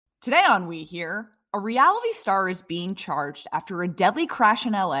Today on We Hear, a reality star is being charged after a deadly crash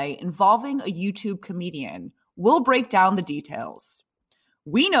in LA involving a YouTube comedian. We'll break down the details.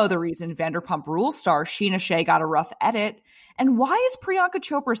 We know the reason Vanderpump Rules star Sheena Shea got a rough edit, and why is Priyanka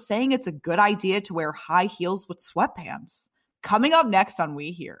Chopra saying it's a good idea to wear high heels with sweatpants? Coming up next on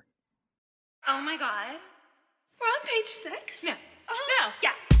We Hear. Oh my God. We're on page 6? No. No.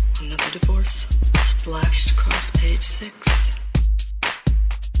 Yeah. Another divorce splashed across page 6.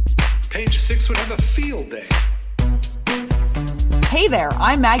 Page 6 would have a field day. Hey there,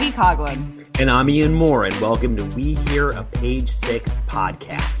 I'm Maggie Coughlin. And I'm Ian Moore, and welcome to We Hear, a Page 6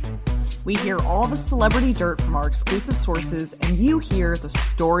 podcast. We hear all the celebrity dirt from our exclusive sources, and you hear the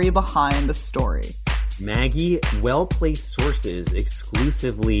story behind the story. Maggie, well-placed sources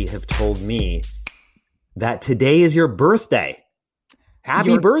exclusively have told me that today is your birthday.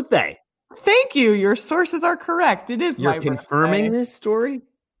 Happy birthday. Thank you. Your sources are correct. It is my birthday. You're confirming this story?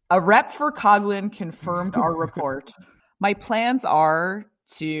 A rep for Coughlin confirmed our report. My plans are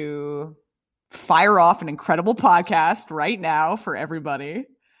to fire off an incredible podcast right now for everybody.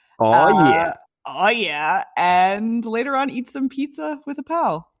 Oh, yeah. And later on, eat some pizza with a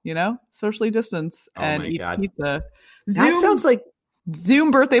pal, socially distance and eat pizza. That sounds like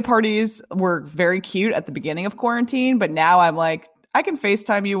Zoom birthday parties were very cute at the beginning of quarantine, but now I'm like, I can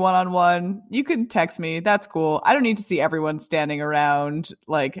FaceTime you one-on-one. You can text me. That's cool. I don't need to see everyone standing around,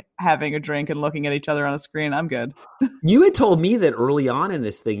 like, having a drink and looking at each other on a screen. I'm good. You had told me that early on in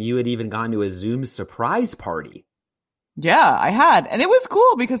this thing, you had even gone to a Zoom surprise party. Yeah, I had. And it was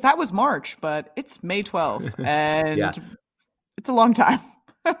cool because that was March, but it's May 12th. And It's a long time.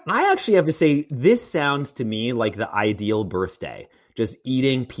 I actually have to say, this sounds to me like the ideal birthday. Just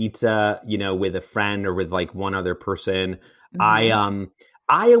eating pizza, with a friend or with like one other person. Mm-hmm.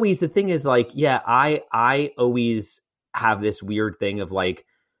 I always, the thing is like, I always have this weird thing of like,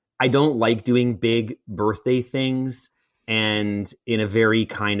 I don't like doing big birthday things and in a very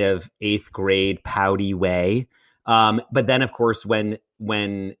kind of 8th grade pouty way. But then of course,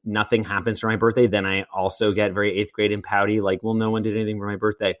 when nothing happens for my birthday, then I also get very 8th grade and pouty, like, well, no one did anything for my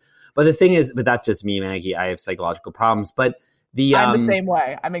birthday. But the thing is, but that's just me, Maggie. I have psychological problems, but I'm the same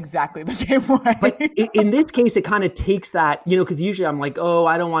way. I'm exactly the same way. But in this case, it kind of takes that, because usually I'm like, oh,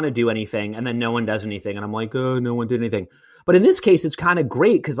 I don't want to do anything. And then no one does anything. And I'm like, oh, no one did anything. But in this case, it's kind of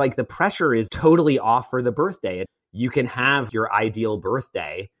great because like the pressure is totally off for the birthday. You can have your ideal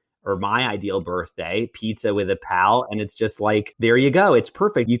birthday or my ideal birthday, pizza with a pal. And it's just like, there you go. It's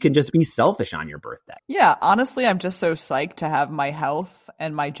perfect. You can just be selfish on your birthday. Yeah, honestly, I'm just so psyched to have my health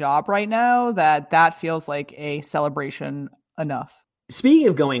and my job right now that feels like a celebration enough. Speaking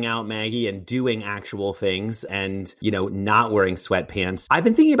of going out, Maggie, and doing actual things and, not wearing sweatpants, I've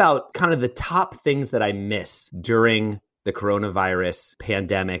been thinking about kind of the top things that I miss during the coronavirus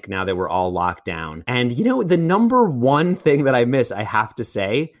pandemic now that we're all locked down. And, the number one thing that I miss, I have to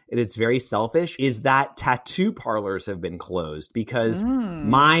say, and it's very selfish, is that tattoo parlors have been closed because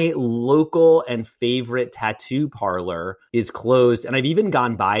my local and favorite tattoo parlor is closed. And I've even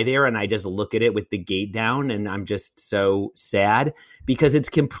gone by there and I just look at it with the gate down and I'm just so sad because it's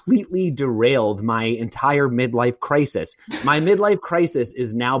completely derailed my entire midlife crisis. My midlife crisis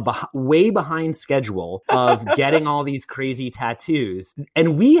is now way behind schedule of getting all these crazy tattoos.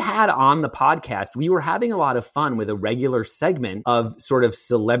 And we had on the podcast, we were having a lot of fun with a regular segment of sort of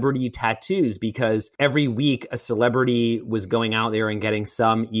celebrity tattoos because every week a celebrity was going out there and getting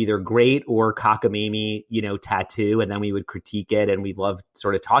some either great or cockamamie, tattoo. And then we would critique it and we loved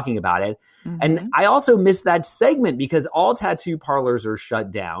sort of talking about it. Mm-hmm. And I also missed that segment because all tattoo parlors are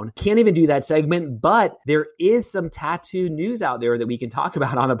shut down. Can't even do that segment, but there is some tattoo news out there that we can talk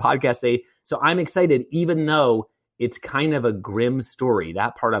about on the podcast today. So I'm excited, even though it's kind of a grim story.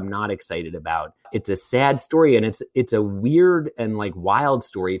 That part I'm not excited about. It's a sad story and it's a weird and like wild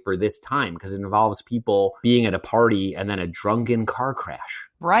story for this time because it involves people being at a party and then a drunken car crash.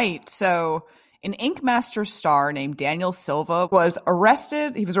 Right. So an Ink Master star named Daniel Silva was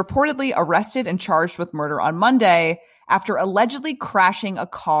arrested. He was reportedly arrested and charged with murder on Monday after allegedly crashing a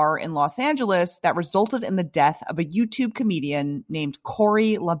car in Los Angeles that resulted in the death of a YouTube comedian named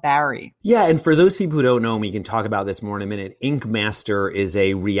Corey LaBarrie. Yeah, and for those people who don't know, we can talk about this more in a minute. Ink Master is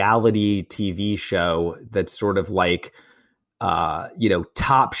a reality TV show that's sort of like,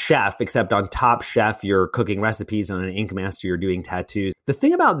 Top Chef, except on Top Chef, you're cooking recipes, and on Ink Master, you're doing tattoos. The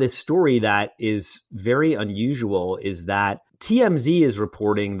thing about this story that is very unusual is that TMZ is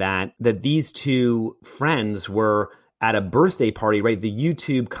reporting that these two friends were at a birthday party, right? The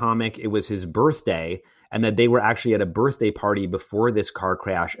YouTube comic, it was his birthday, and that they were actually at a birthday party before this car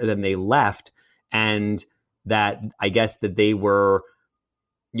crash, and then they left, and that I guess that they were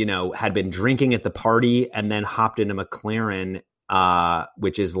had been drinking at the party and then hopped in a McLaren,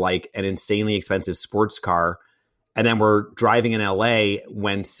 which is like an insanely expensive sports car. And then we're driving in LA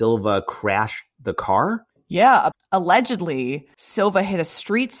when Silva crashed the car. Yeah. Allegedly, Silva hit a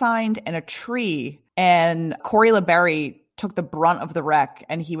street sign and a tree, and Corey LeBerry took the brunt of the wreck,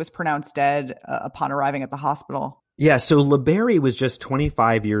 and he was pronounced dead upon arriving at the hospital. Yeah, so LeBerry was just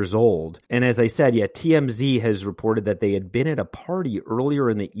 25 years old. And as I said, TMZ has reported that they had been at a party earlier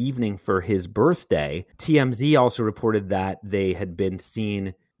in the evening for his birthday. TMZ also reported that they had been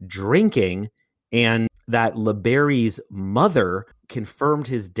seen drinking, and that LeBerry's mother confirmed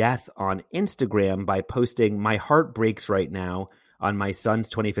his death on Instagram by posting, "My heart breaks right now. On my son's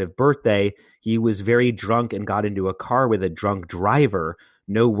 25th birthday, he was very drunk and got into a car with a drunk driver.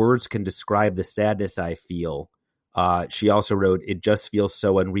 No words can describe the sadness I feel." She also wrote, "It just feels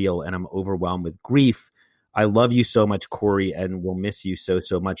so unreal and I'm overwhelmed with grief. I love you so much, Corey, and will miss you so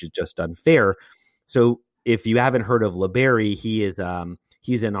much. It's just unfair." So if you haven't heard of LeBerry, he's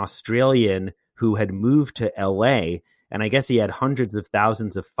an Australian who had moved to LA, and I guess he had hundreds of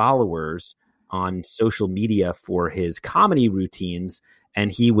thousands of followers on social media for his comedy routines.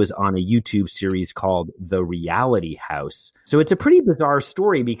 And he was on a YouTube series called The Reality House. So it's a pretty bizarre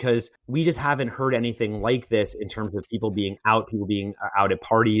story because we just haven't heard anything like this in terms of people being out at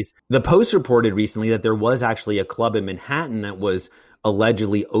parties. The Post reported recently that there was actually a club in Manhattan that was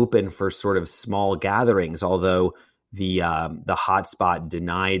allegedly open for sort of small gatherings, although the hotspot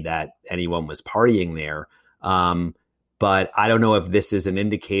denied that anyone was partying there. But I don't know if this is an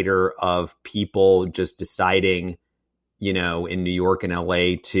indicator of people just deciding, in New York and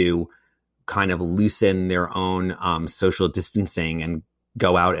LA to kind of loosen their own social distancing and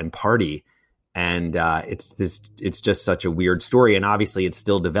go out and party. And it's just such a weird story. And obviously it's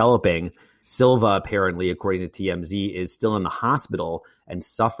still developing. Silva, apparently, according to TMZ, is still in the hospital and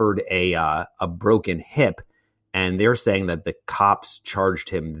suffered a broken hip. And they're saying that the cops charged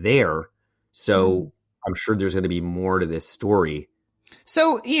him there. So I'm sure there's going to be more to this story.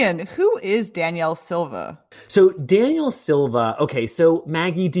 So, Ian, who is Danielle Silva? So Danielle Silva. Okay, so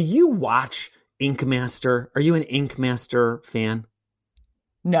Maggie, do you watch Ink Master? Are you an Ink Master fan?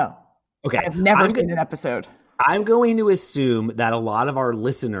 No. Okay. I've never seen an episode. I'm going to assume that a lot of our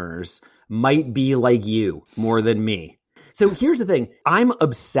listeners might be like you more than me. So here's the thing. I'm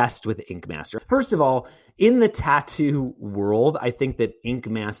obsessed with Ink Master. First of all, in the tattoo world, I think that Ink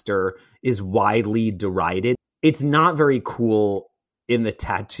Master is widely derided. It's not very cool in the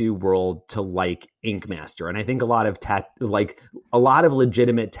tattoo world to like Ink Master. And I think a lot of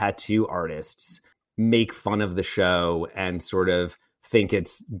legitimate tattoo artists make fun of the show and sort of think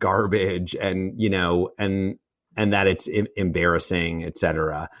it's garbage and, and that it's embarrassing,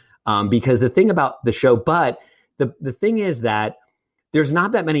 etc. Because the thing about the show, but the thing is that there's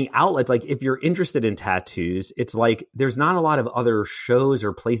not that many outlets. Like if you're interested in tattoos, it's like there's not a lot of other shows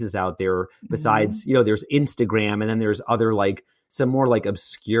or places out there besides, there's Instagram, and then there's other like some more like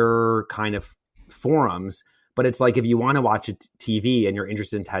obscure kind of forums. But it's like if you want to watch a TV and you're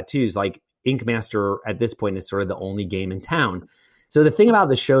interested in tattoos, like Ink Master at this point is sort of the only game in town. So the thing about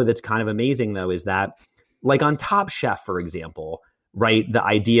the show that's kind of amazing, though, is that like on Top Chef, for example, right, the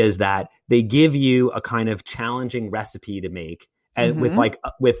idea is that they give you a kind of challenging recipe to make. And with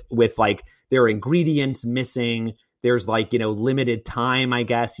like there are ingredients missing. There's like, limited time, I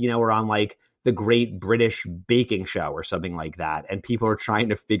guess, we're on like the Great British Baking Show or something like that. And people are trying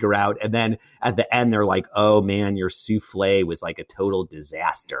to figure out. And then at the end, they're like, oh, man, your souffle was like a total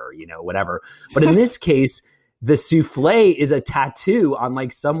disaster, whatever. But in this case, the souffle is a tattoo on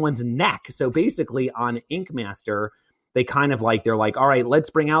like someone's neck. So basically on Ink Master, they kind of like, they're like, all right, let's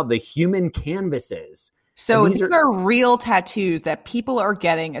bring out the human canvases. So these are real tattoos that people are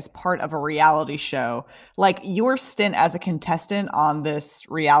getting as part of a reality show. Like your stint as a contestant on this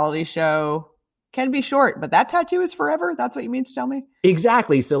reality show can be short, but that tattoo is forever? That's what you mean to tell me?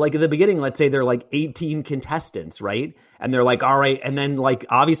 Exactly. So like at the beginning, let's say they're like 18 contestants, right? And they're like, all right. And then like,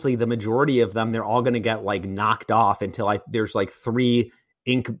 obviously the majority of them, they're all going to get like knocked off until there's like 3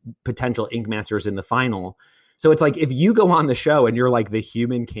 potential Ink Masters in the final. So it's like if you go on the show and you're like the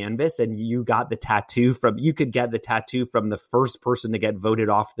human canvas and you got the tattoo you could get the tattoo from the first person to get voted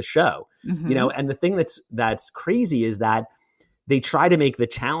off the show, and the thing that's crazy is that they try to make the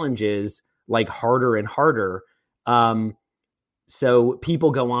challenges like harder and harder. So people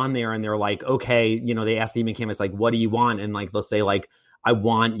go on there and they're like, okay, they ask the human canvas, like, what do you want? And like, they'll say like, I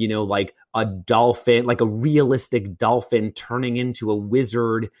want, like a dolphin, like a realistic dolphin turning into a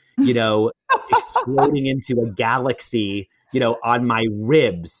wizard, exploding into a galaxy, on my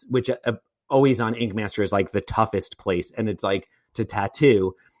ribs, which always on Ink Master is like the toughest place. And it's like to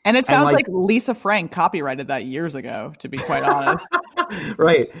tattoo. And it sounds like Lisa Frank copyrighted that years ago, to be quite honest.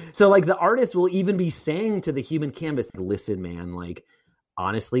 Right. So like the artist will even be saying to the human canvas, listen, man, like,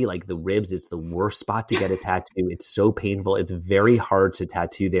 honestly, like the ribs, it's the worst spot to get a tattoo. It's so painful. It's very hard to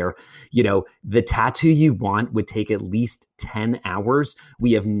tattoo there. You know, the tattoo you want would take at least 10 hours.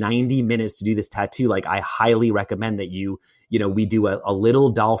 We have 90 minutes to do this tattoo. Like, I highly recommend that we do a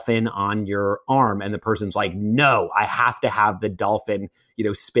little dolphin on your arm. And the person's like, no, I have to have the dolphin,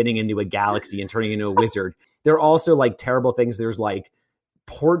 spinning into a galaxy and turning into a wizard. There are also like terrible things. There's like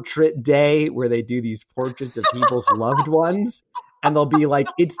portrait day where they do these portraits of people's loved ones. And they'll be like,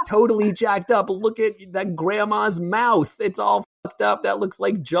 it's totally jacked up. Look at that grandma's mouth. It's all fucked up. That looks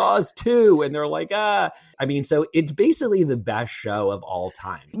like Jaws 2. And they're like, so it's basically the best show of all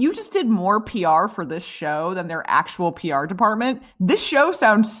time. You just did more PR for this show than their actual PR department. This show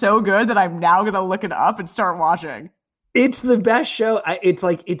sounds so good that I'm now going to look it up and start watching. It's the best show.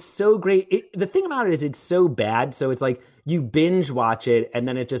 It's so great. The thing about it is it's so bad. So it's like you binge watch it and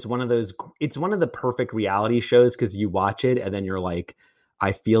then it's just it's one of the perfect reality shows because you watch it and then you're like,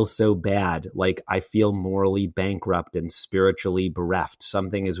 I feel so bad. Like I feel morally bankrupt and spiritually bereft.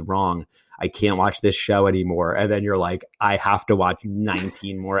 Something is wrong. I can't watch this show anymore. And then you're like, I have to watch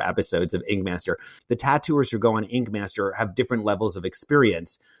 19 more episodes of Ink Master. The tattooers who go on Ink Master have different levels of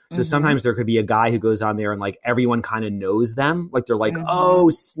experience. So sometimes there could be a guy who goes on there and like everyone kind of knows them. Like they're like, oh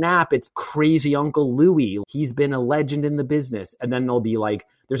snap, it's crazy Uncle Louie. He's been a legend in the business. And then they'll be like,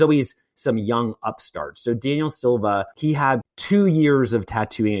 there's always some young upstarts. So Daniel Silva, he had 2 years of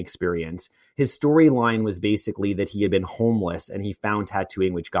tattooing experience. His storyline was basically that he had been homeless and he found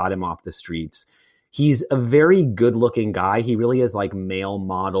tattooing, which got him off the streets. He's a very good looking guy. He really has like male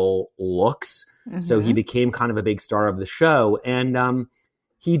model looks. So he became kind of a big star of the show. And,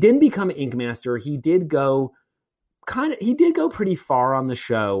 he didn't become Ink Master. He did go pretty far on the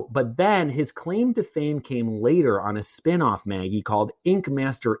show, but then his claim to fame came later on a spin-off, Maggie, called Ink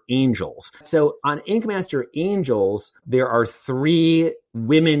Master Angels. So on Ink Master Angels, there are 3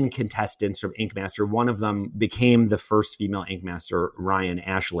 women contestants from Ink Master. One of them became the first female Ink Master, Ryan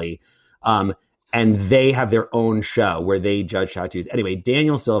Ashley. And they have their own show where they judge tattoos. Anyway,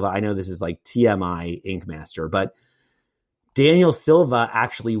 Daniel Silva, I know this is like TMI Ink Master, but Daniel Silva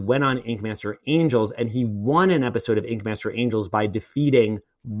actually went on Ink Master Angels and he won an episode of Ink Master Angels by defeating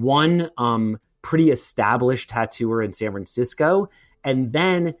one pretty established tattooer in San Francisco. And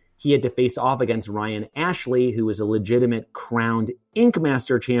then he had to face off against Ryan Ashley, who was a legitimate crowned Ink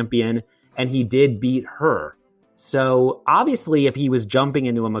Master champion, and he did beat her. So obviously, if he was jumping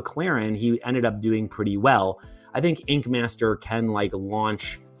into a McLaren, he ended up doing pretty well. I think Ink Master can like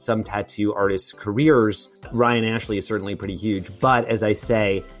launch some tattoo artists' careers. Ryan Ashley is certainly pretty huge, but as I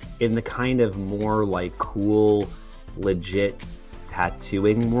say, in the kind of more like cool, legit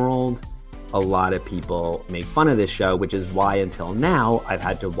tattooing world, a lot of people make fun of this show, which is why until now I've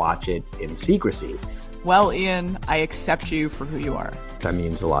had to watch it in secrecy. Well, Ian, I accept you for who you are. That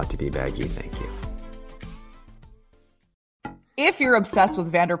means a lot to me, Maggie. Thank you. If you're obsessed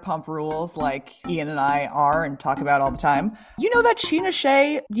with Vanderpump Rules like Ian and I are and talk about all the time, you know that Sheena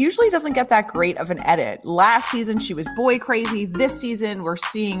Shea usually doesn't get that great of an edit. Last season, she was boy crazy. This season, we're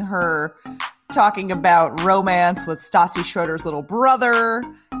seeing her talking about romance with Stassi Schroeder's little brother.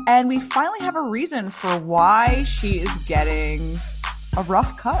 And we finally have a reason for why she is getting a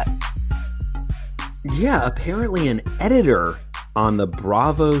rough cut. Yeah, apparently an editor on the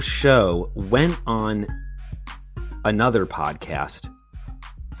Bravo show went on another podcast.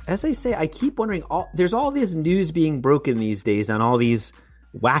 As I say, I keep wondering, there's all this news being broken these days on all these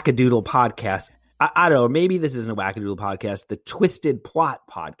wackadoodle podcasts. I don't know, maybe this isn't a wackadoodle podcast, the Twisted Plot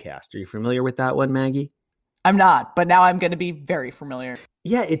podcast. Are you familiar with that one, Maggie? I'm not, but now I'm going to be very familiar.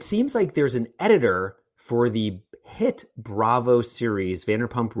 Yeah, it seems like there's an editor for the hit Bravo series,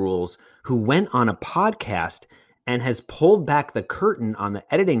 Vanderpump Rules, who went on a podcast and has pulled back the curtain on the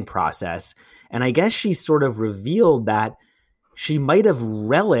editing process. And I guess she sort of revealed that she might have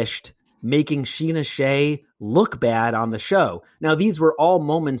relished making Sheena Shea look bad on the show. Now, these were all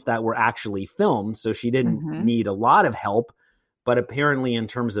moments that were actually filmed, so she didn't need a lot of help. But apparently, in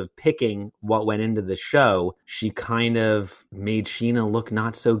terms of picking what went into the show, she kind of made Sheena look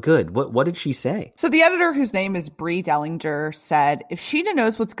not so good. What did she say? So the editor, whose name is Bree Dellinger, said, if Sheena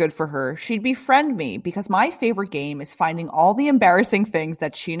knows what's good for her, she'd befriend me because my favorite game is finding all the embarrassing things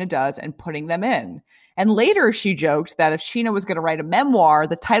that Sheena does and putting them in. And later she joked that if Sheena was going to write a memoir,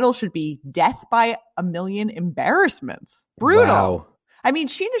 the title should be Death by a Million Embarrassments. Brutal. Wow. I mean,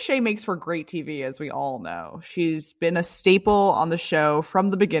 Sheena Shea makes for great TV, as we all know. She's been a staple on the show from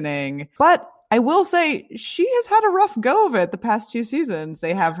the beginning. But I will say she has had a rough go of it the past 2 seasons.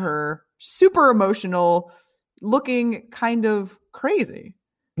 They have her super emotional, looking kind of crazy.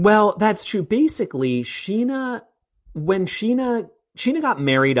 Well, that's true. Basically, when Sheena got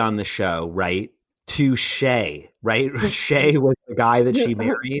married on the show, right, to Shay, right? Shay was the guy that she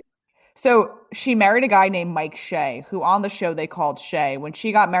married. So she married a guy named Mike Shay, who on the show they called Shay. When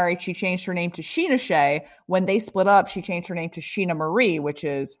she got married, she changed her name to Sheena Shay. When they split up, she changed her name to Sheena Marie, which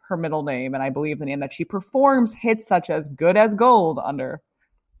is her middle name, and I believe the name that she performs hits such as Good as Gold under.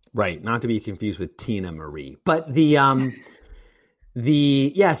 Right, not to be confused with Tina Marie. But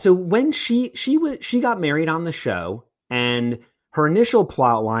so when she got married on the show, and her initial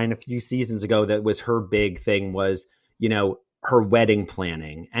plot line a few seasons ago that was her big thing was, you know, her wedding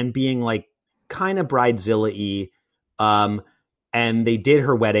planning and being like kind of bridezilla-y. And they did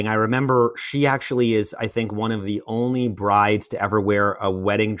her wedding. I remember she actually is, I think, one of the only brides to ever wear a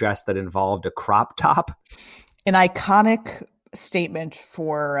wedding dress that involved a crop top. An iconic statement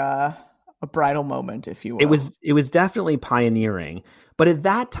for a bridal moment, if you will. It was definitely pioneering. But at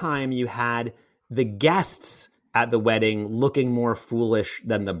that time, you had the guests at the wedding looking more foolish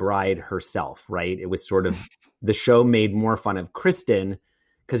than the bride herself, right? It was sort of, the show made more fun of Kristen,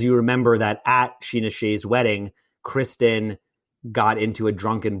 because you remember that at Sheena Shay's wedding, Kristen got into a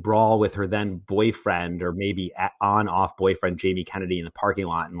drunken brawl with her then boyfriend, or maybe on-off boyfriend, Jamie Kennedy, in the parking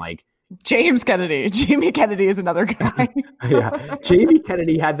lot. And like, James Kennedy. Jamie Kennedy is another guy. Yeah. Jamie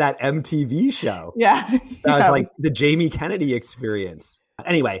Kennedy had that MTV show. Yeah. That was like the Jamie Kennedy experience.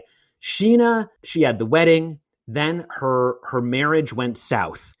 Anyway, Sheena, she had the wedding. Then her marriage went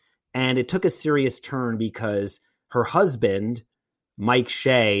south, and it took a serious turn because her husband, Mike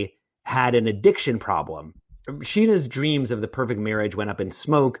Shay, had an addiction problem. Sheena's dreams of the perfect marriage went up in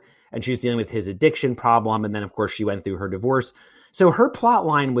smoke, and she was dealing with his addiction problem. And then, of course, she went through her divorce. So her plot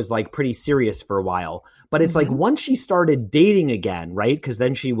line was like pretty serious for a while. But it's like once she started dating again, right? Because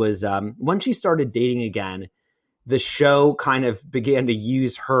then she was, once she started dating again, the show kind of began to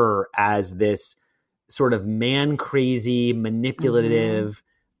use her as this sort of man-crazy, manipulative,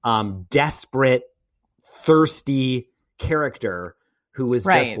 desperate, thirsty character who was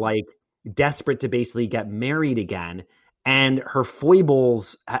just like desperate to basically get married again. And her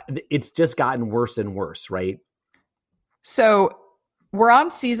foibles, it's just gotten worse and worse, right? So we're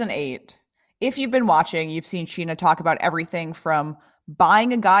on season 8. If you've been watching, you've seen Sheena talk about everything from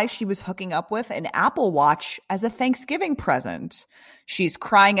buying a guy she was hooking up with an Apple Watch as a Thanksgiving present. She's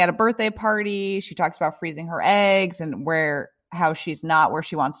crying at a birthday party. She talks about freezing her eggs and how she's not where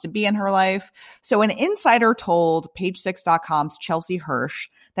she wants to be in her life. So an insider told Page6.com's Chelsea Hirsch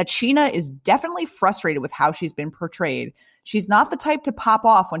that Sheena is definitely frustrated with how she's been portrayed. She's not the type to pop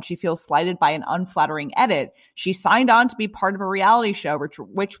off when she feels slighted by an unflattering edit. She signed on to be part of a reality show,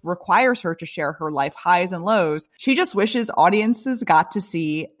 which requires her to share her life highs and lows. She just wishes audiences got to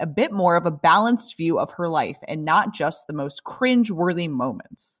see a bit more of a balanced view of her life and not just the most cringe-worthy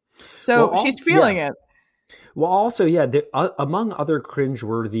moments. So she's feeling it. Well, also, among other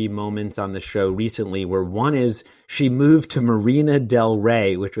cringeworthy moments on the show recently, where one is she moved to Marina Del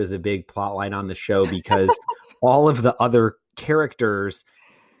Rey, which was a big plot line on the show because all of the other characters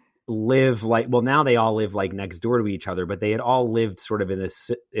live like, well, now they all live like next door to each other, but they had all lived sort of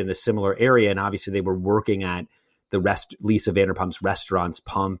in a similar area. And obviously they were working at the Lisa Vanderpump's restaurants,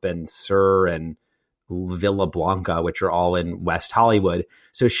 Pump and Sir and Villa Blanca, which are all in West Hollywood.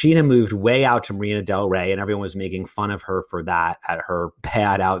 So Sheena moved way out to Marina Del Rey, and everyone was making fun of her for that at her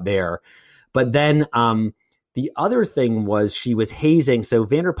pad out there. But then the other thing was she was hazing. So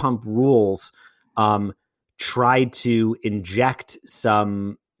Vanderpump Rules tried to inject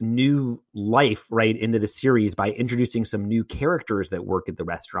some new life right into the series by introducing some new characters that work at the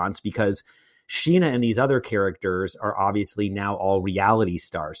restaurants, because Sheena and these other characters are obviously now all reality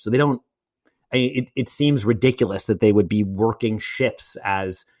stars. So they don't, it seems ridiculous that they would be working shifts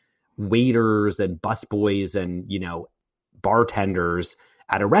as waiters and busboys and, you know, bartenders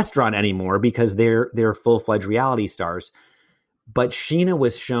at a restaurant anymore because they're full-fledged reality stars. But Sheena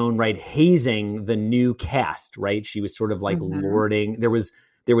was shown, right, hazing the new cast, right? She was sort of like lording. There was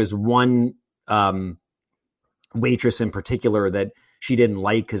one waitress in particular that she didn't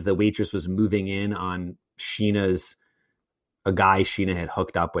like because the waitress was moving in on a guy Sheena had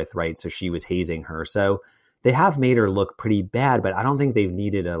hooked up with, right? So she was hazing her. So they have made her look pretty bad, but I don't think they've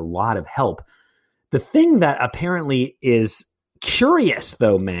needed a lot of help. The thing that apparently is curious,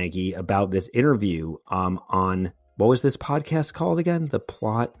 though, Maggie, about this interview on, what was this podcast called again?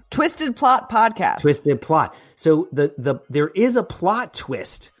 Twisted Plot Podcast. Twisted Plot. So there is a plot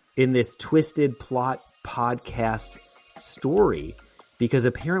twist in this Twisted Plot podcast story, because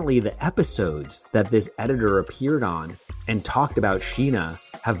apparently the episodes that this editor appeared on and talked about Scheana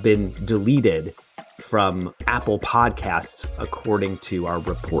have been deleted from Apple Podcasts, according to our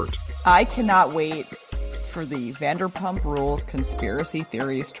report. I cannot wait for the Vanderpump Rules conspiracy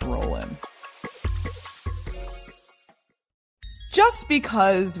theories to roll in. Just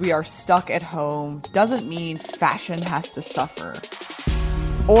because we are stuck at home doesn't mean fashion has to suffer.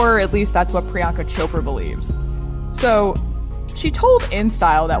 Or at least that's what Priyanka Chopra believes. So she told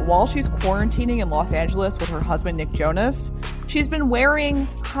InStyle that while she's quarantining in Los Angeles with her husband Nick Jonas, she's been wearing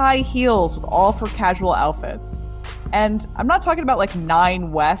high heels with all of her casual outfits. And I'm not talking about like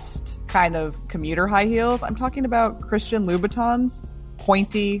Nine West kind of commuter high heels. I'm talking about Christian Louboutins,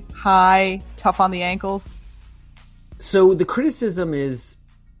 pointy, high, tough on the ankles. So the criticism is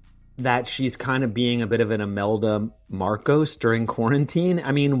that she's kind of being a bit of an Imelda Marcos during quarantine.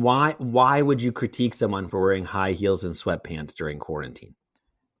 I mean, why would you critique someone for wearing high heels and sweatpants during quarantine?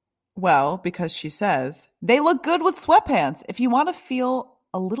 Well, because she says, they look good with sweatpants. If you want to feel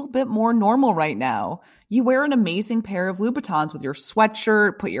a little bit more normal right now, you wear an amazing pair of Louboutins with your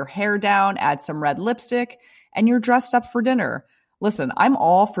sweatshirt, put your hair down, add some red lipstick, and you're dressed up for dinner. Listen, I'm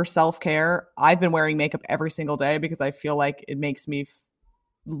all for self-care. I've been wearing makeup every single day because I feel like it makes me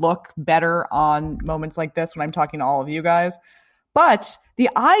look better on moments like this when I'm talking to all of you guys. But the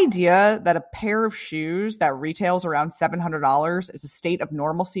idea that a pair of shoes that retails around $700 is a state of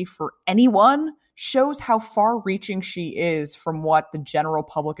normalcy for anyone shows how far-reaching she is from what the general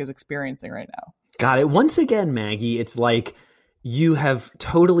public is experiencing right now. Got it. Once again, Maggie, it's like you have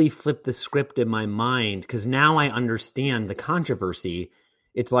totally flipped the script in my mind, because now I understand the controversy.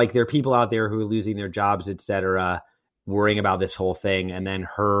 It's like there are people out there who are losing their jobs, etc., worrying about this whole thing, and then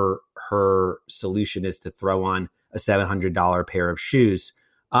her solution is to throw on a $700 pair of shoes.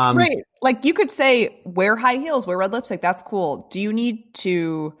 Right. Like you could say, wear high heels, wear red lipstick. That's cool. Do you need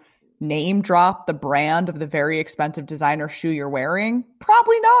to name drop the brand of the very expensive designer shoe you're wearing?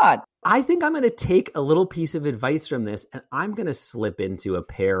 Probably not. I think I'm going to take a little piece of advice from this, and I'm going to slip into a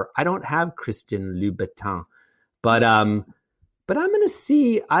pair. I don't have Christian Louboutin, but I'm going to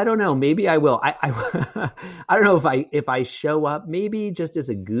see. I don't know. Maybe I will. I I don't know if I show up, maybe just as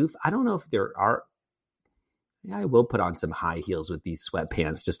a goof. I don't know if there are. Yeah, I will put on some high heels with these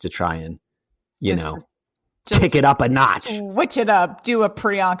sweatpants just to try and, just kick it up a notch. Switch it up. Do a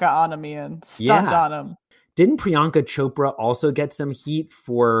Priyanka Anand stunt on him. Didn't Priyanka Chopra also get some heat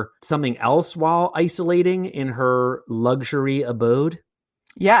for something else while isolating in her luxury abode?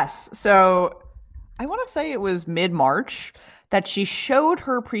 Yes. So I want to say it was mid-March that she showed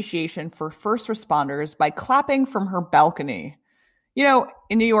her appreciation for first responders by clapping from her balcony. You know,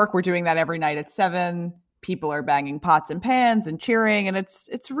 in New York, we're doing that every night at 7. People are banging pots and pans and cheering. And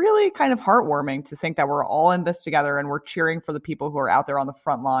it's really kind of heartwarming to think that we're all in this together and we're cheering for the people who are out there on the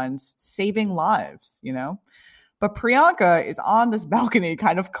front lines, saving lives, you know? But Priyanka is on this balcony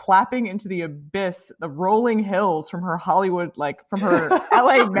kind of clapping into the abyss, the rolling hills from her Hollywood, like from her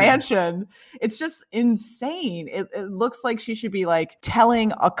LA mansion. It's just insane. It looks like she should be like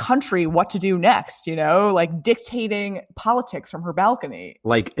telling a country what to do next, you know, like dictating politics from her balcony.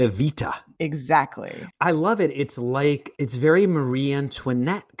 Like Evita. Exactly. I love it. It's like, it's very Marie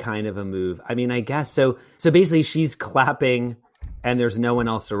Antoinette kind of a move. I mean, I guess so. So basically she's clapping and there's no one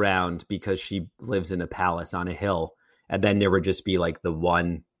else around because she lives in a palace on a hill. And then there would just be like the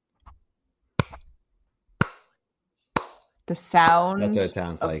sound. That's what it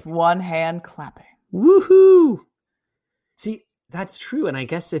sounds like. One hand clapping. Woohoo! See, that's true. And I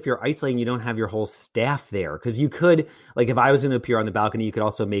guess if you're isolating, you don't have your whole staff there. Because you could, like if I was going to appear on the balcony, you could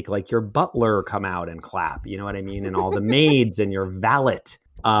also make like your butler come out and clap. You know what I mean? And all the maids and your valet.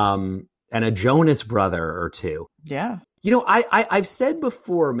 And a Jonas brother or two. Yeah. You know, I've said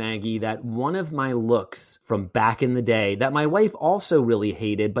before, Maggie, that one of my looks from back in the day that my wife also really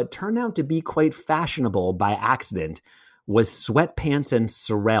hated, but turned out to be quite fashionable by accident, was sweatpants and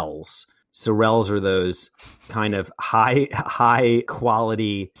Sorels. Sorels are those kind of high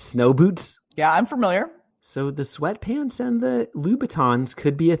quality snow boots. Yeah, I'm familiar. So the sweatpants and the Louboutins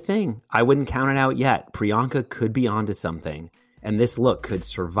could be a thing. I wouldn't count it out yet. Priyanka could be onto something, and this look could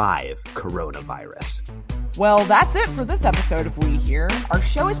survive coronavirus. Well, that's it for this episode of We Here. Our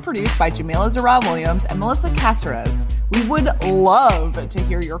show is produced by Jamila Zara-Williams and Melissa Caceres. We would love to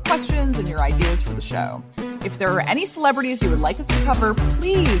hear your questions and your ideas for the show. If there are any celebrities you would like us to cover,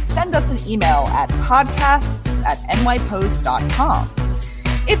 please send us an email at podcasts@nypost.com.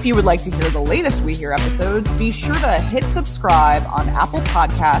 If you would like to hear the latest We Here episodes, be sure to hit subscribe on Apple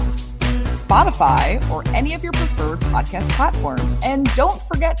Podcasts, Spotify, or any of your preferred podcast platforms. And don't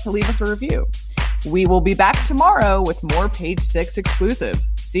forget to leave us a review. We will be back tomorrow with more Page Six exclusives.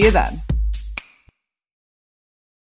 See you then.